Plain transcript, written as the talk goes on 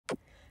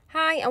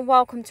Hi and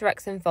welcome to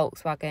Wrexham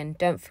Volkswagen.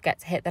 Don't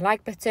forget to hit the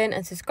like button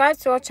and subscribe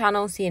to our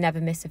channel so you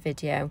never miss a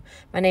video.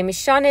 My name is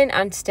Shannon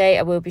and today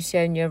I will be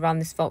showing you around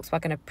this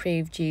Volkswagen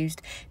approved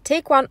used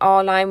Tiguan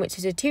R-Line, which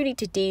is a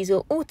 2-litre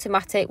diesel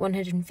automatic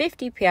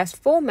 150 PS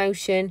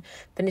 4Motion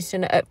finished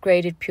in an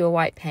upgraded pure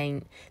white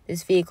paint.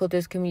 This vehicle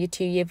does come with a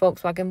 2-year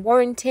Volkswagen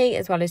warranty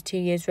as well as 2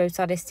 years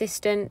roadside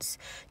assistance.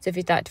 So if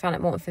you'd like to find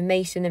out more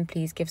information then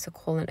please give us a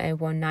call on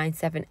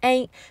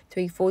 01978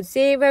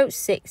 340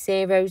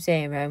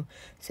 600.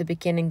 So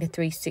beginning the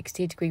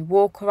 360-degree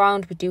walk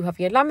around, we do have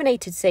your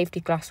laminated safety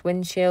glass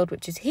windshield,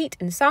 which is heat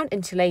and sound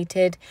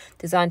insulated,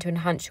 designed to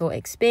enhance your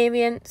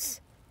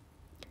experience.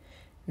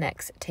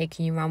 Next,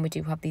 taking you around, we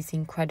do have these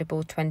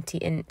incredible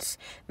 20-inch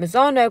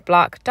Misano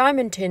black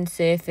diamond turned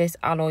surface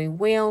alloy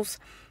wheels.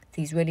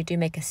 These really do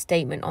make a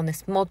statement on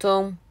this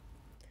model.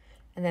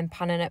 And then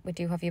panning up, we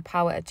do have your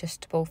power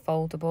adjustable,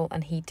 foldable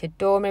and heated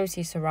door mirrors,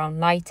 your surround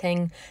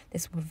lighting.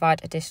 This will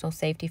provide additional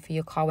safety for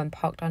your car when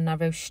parked on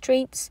narrow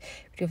streets.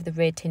 We do have the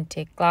rear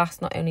tinted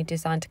glass, not only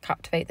designed to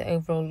captivate the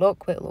overall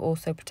look, but it will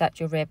also protect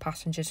your rear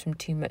passengers from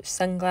too much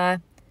sun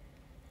glare.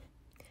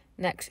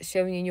 Next,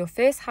 showing you your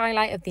first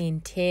highlight of the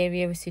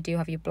interior, so you do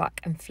have your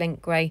black and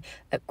flint grey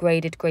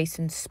upgraded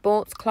Greysons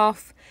sports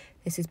cloth.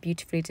 This is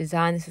beautifully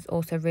designed. This is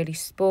also really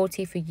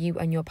sporty for you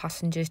and your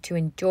passengers to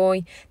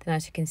enjoy. Then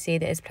as you can see,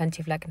 there is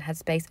plenty of leg and head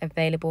space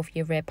available for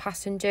your rear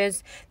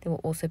passengers. They will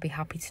also be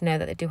happy to know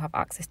that they do have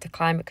access to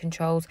climate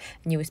controls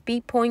and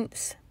USB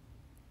points.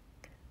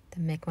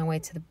 Then make my way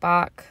to the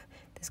back.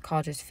 This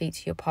car does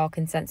feature your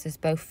parking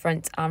sensors both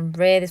front and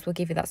rear. This will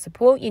give you that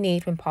support you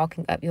need when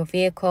parking up your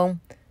vehicle.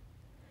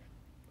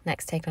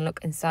 Next, taking a look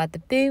inside the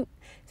boot.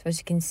 So as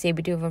you can see,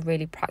 we do have a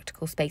really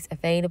practical space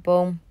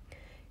available.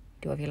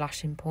 You do have your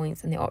lashing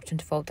points and the option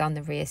to fold down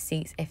the rear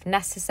seats if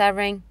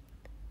necessary.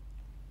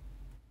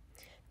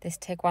 This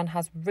Tiguan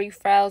has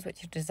roof rails,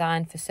 which are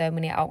designed for so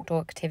many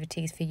outdoor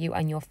activities for you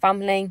and your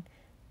family.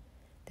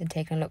 Then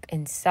taking a look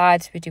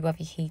inside, so we do have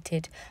your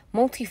heated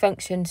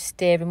multifunction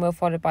steering wheel,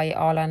 followed by your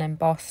R-Line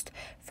embossed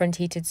front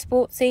heated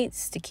sport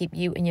seats to keep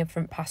you and your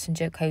front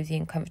passenger cosy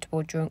and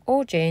comfortable during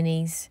all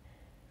journeys.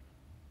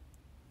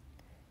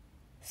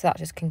 So that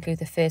just concludes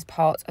the first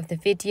part of the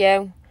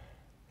video.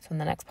 So in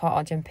the next part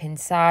I'll jump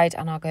inside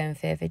and I'll go in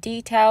further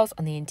details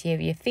on the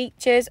interior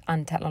features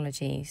and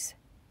technologies.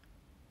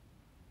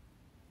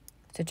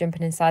 So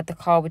jumping inside the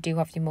car, we do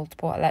have your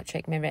multiple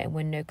electric mirror and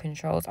window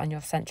controls and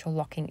your central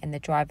locking in the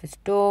driver's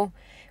door.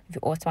 With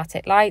your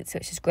automatic lights,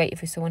 which is great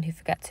if you're someone who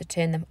forgets to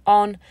turn them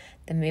on.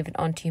 Then moving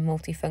on to your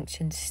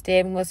multifunction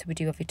steering wheel, so we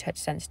do have your touch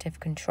sensitive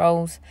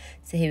controls.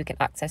 So here we can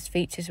access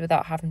features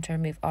without having to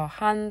remove our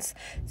hands.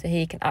 So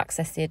here you can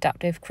access the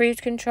adaptive cruise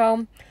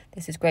control.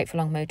 This is great for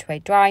long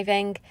motorway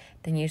driving.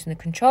 Then using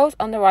the controls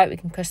on the right, we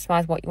can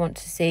customise what you want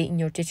to see in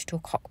your digital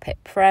cockpit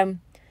pro.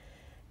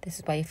 This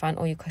is where you find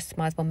all your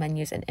customisable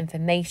menus and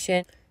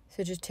information.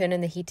 So just turning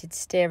the heated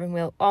steering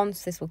wheel on,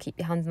 so this will keep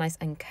your hands nice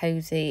and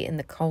cosy in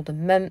the colder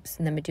months.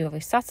 And then we do have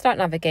a satellite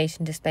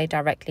navigation display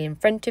directly in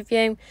front of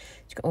you.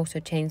 You can also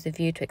change the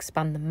view to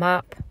expand the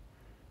map.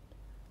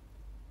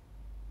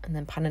 And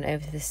then panning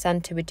over to the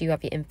centre, we do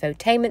have your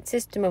infotainment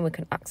system and we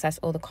can access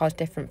all the car's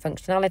different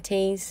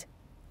functionalities.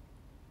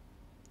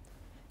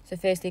 So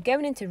firstly,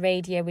 going into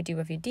radio, we do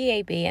have your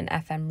DAB and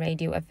FM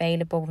radio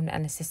available with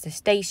an sister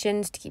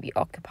stations to keep you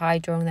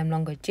occupied during them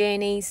longer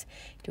journeys.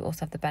 You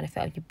also have the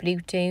benefit of your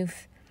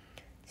Bluetooth.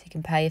 So you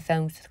can pair your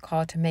phones to the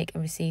car to make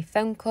and receive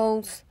phone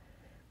calls.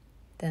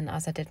 Then,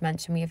 as I did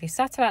mention, we have your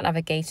satellite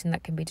navigation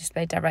that can be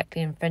displayed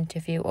directly in front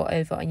of you or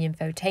over on your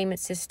infotainment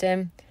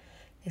system.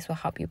 This will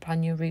help you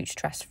plan your route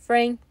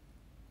stress-free.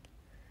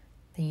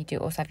 Then you do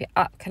also have your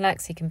app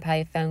connect, so you can pair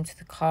your phone to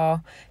the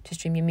car to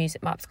stream your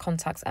music, maps,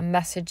 contacts and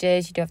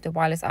messages. You do have the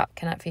wireless app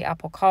connect for your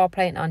Apple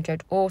CarPlay and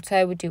Android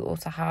Auto. We do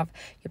also have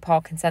your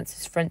parking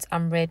sensors front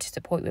and rear to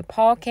support you with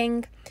parking.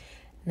 And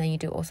then you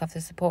do also have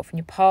the support from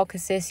your park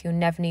assist. You'll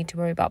never need to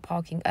worry about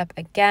parking up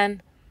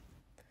again.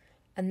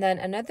 And then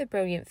another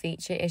brilliant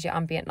feature is your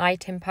ambient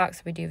light impact.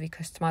 So we do have your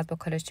customisable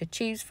colours to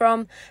choose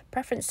from.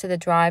 Preference to the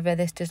driver.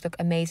 This does look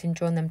amazing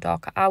during them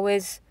darker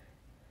hours.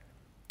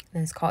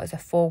 And this car is a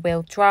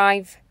 4-wheel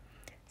drive.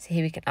 So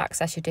here we can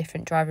access your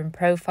different driving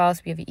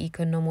profiles. We have your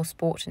Eco, Normal,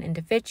 Sport and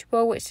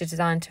Individual, which is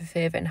designed to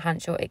further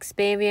enhance your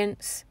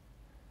experience.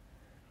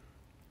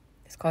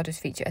 This car does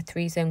feature a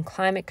 3-zone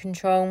climate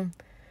control.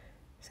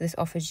 So this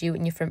offers you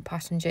and your front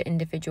passenger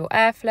individual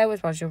airflow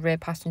as well as your rear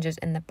passengers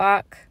in the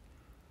back.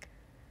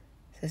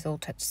 So it's all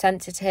touch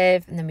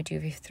sensitive. And then we do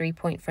have your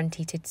 3-point front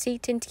heated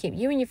seating to keep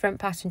you and your front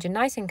passenger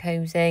nice and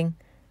cosy.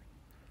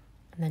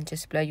 And then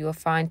just below you will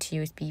find two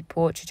USB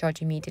ports to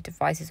charge your media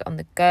devices on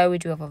the go. We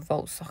do have a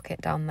volt socket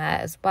down there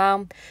as well.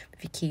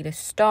 With your keyless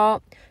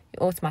start,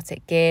 your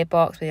automatic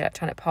gearbox with your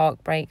electronic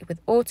park brake with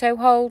auto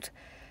hold,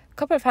 a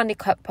couple of handy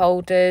cup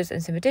holders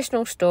and some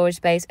additional storage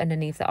space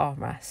underneath the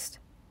armrest.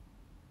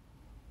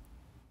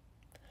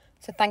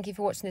 So thank you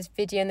for watching this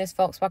video on this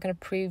Volkswagen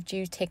approved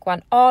used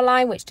Tiguan R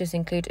line, which does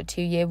include a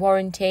 2-year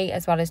warranty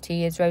as well as 2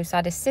 years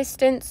roadside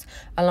assistance,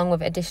 along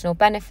with additional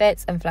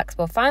benefits and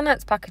flexible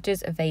finance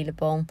packages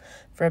available.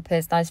 For a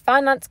personalised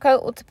finance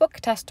quote or to book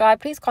a test drive,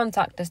 please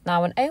contact us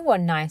now on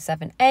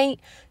 01978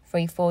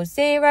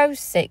 340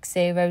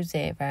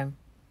 600.